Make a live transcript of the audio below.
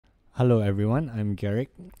Hello everyone, I'm Garrick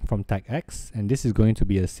from TechX, and this is going to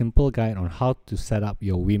be a simple guide on how to set up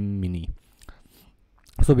your Wiim Mini.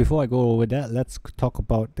 So before I go over that, let's talk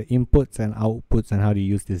about the inputs and outputs and how to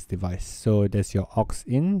use this device. So there's your aux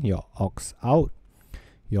in, your aux out,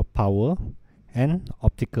 your power, and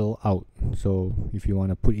optical out. So if you want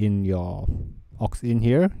to put in your aux in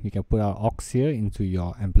here, you can put our aux here into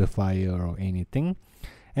your amplifier or anything.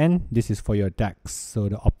 And this is for your DACs, so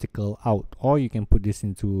the optical out, or you can put this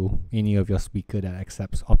into any of your speaker that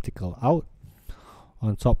accepts optical out.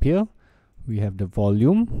 On top here we have the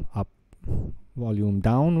volume up, volume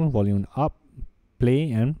down, volume up, play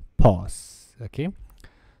and pause. Okay,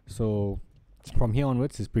 so from here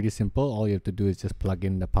onwards it's pretty simple. All you have to do is just plug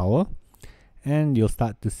in the power and you'll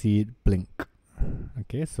start to see it blink.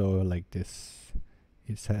 Okay, so like this,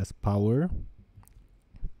 it says power.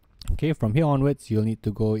 Okay, from here onwards you'll need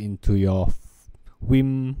to go into your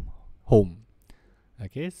Wiim Home.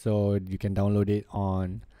 Okay, so you can download it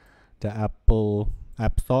on the Apple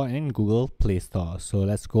App Store and Google Play Store. So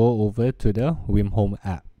let's go over to the Wim Home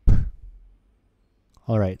app.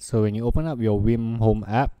 Alright, so when you open up your Wim Home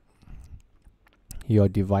app, your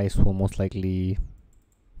device will most likely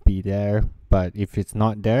be there, but if it's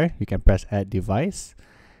not there, you can press add device.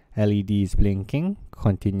 LED is blinking,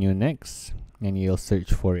 continue next, and you'll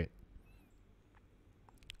search for it.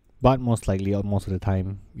 But most likely, most of the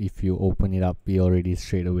time, if you open it up, you already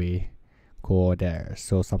straight away go there.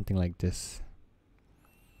 So something like this.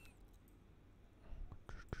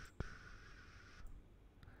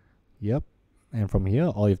 Yep. And from here,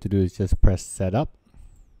 all you have to do is just press setup.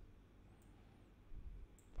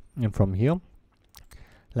 And from here,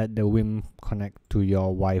 let the Wiim connect to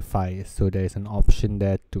your Wi-Fi. So there's an option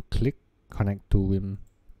there to click connect to Wiim.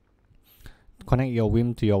 Connect your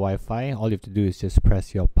Wiim to your Wi-Fi. All you have to do is just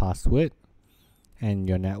press your password and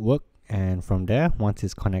your network, and from there, once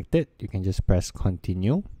it's connected, you can just press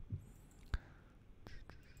continue.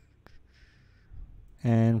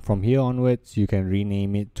 And from here onwards, you can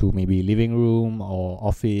rename it to maybe living room or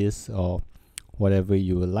office or whatever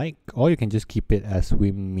you would like, or you can just keep it as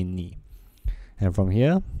Wiim Mini. And from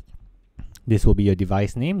here, this will be your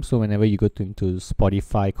device name. So whenever you go into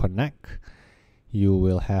Spotify Connect, you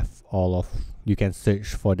will have you can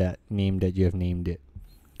search for that name that you have named it.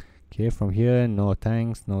 Okay, from here, no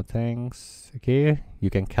thanks, no thanks. Okay, you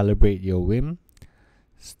can calibrate your Wiim.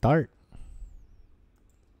 Start.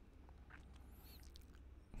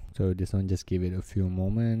 So this one, just give it a few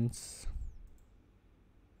moments.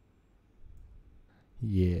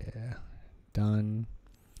 Yeah, done.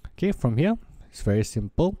 Okay, from here, it's very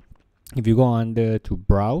simple. If you go under to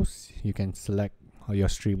browse, you can select all your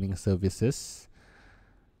streaming services.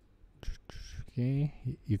 Okay,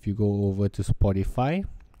 if you go over to Spotify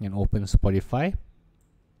and open Spotify,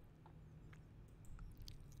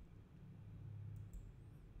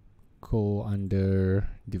 go under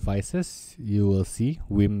devices, you will see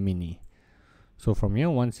Wiim Mini. So from here,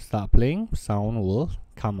 once you start playing, sound will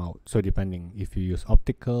come out. So depending if you use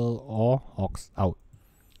optical or aux out.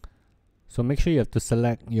 So make sure you have to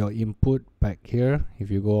select your input back here. If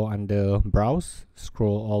you go under browse,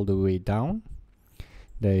 scroll all the way down,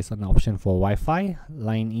 there is an option for Wi-Fi,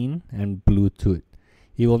 line in, and Bluetooth.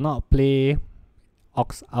 It will not play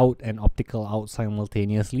aux out and optical out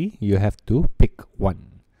simultaneously. You have to pick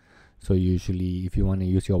one. So usually if you want to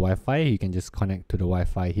use your Wi-Fi, you can just connect to the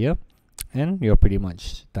Wi-Fi here and you're pretty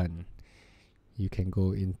much done. You can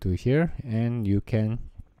go into here and you can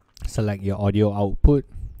select your audio output,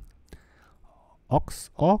 aux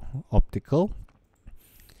or optical.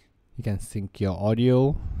 You can sync your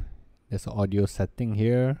audio. There's an audio setting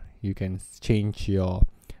here. You can change your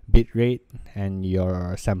bit rate and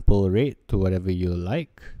your sample rate to whatever you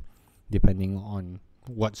like, depending on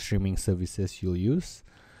what streaming services you'll use.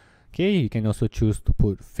 Okay, you can also choose to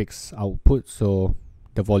put fixed output, so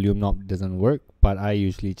the volume knob doesn't work, but I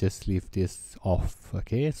usually just leave this off.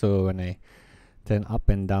 Okay, so when I turn up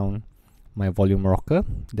and down my volume rocker,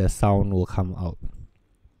 the sound will come out.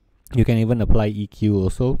 You can even apply EQ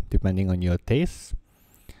also, depending on your taste.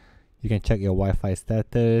 You can check your Wi-Fi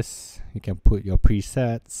status, you can put your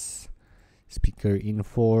presets, speaker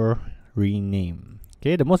info, rename.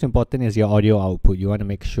 Okay, the most important is your audio output. You want to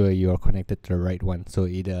make sure you are connected to the right one. So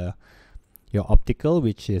either your optical,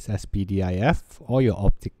 which is SPDIF, or your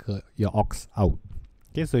aux out.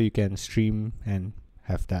 Okay, so you can stream and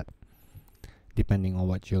have that depending on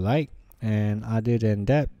what you like. And other than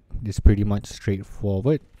that, it's pretty much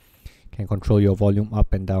straightforward. You can control your volume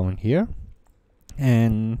up and down here.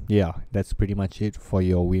 And yeah, that's pretty much it for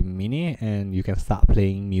your Wiim Mini, and you can start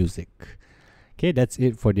playing music. Okay, that's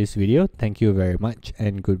it for this video. Thank you very much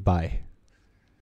and goodbye.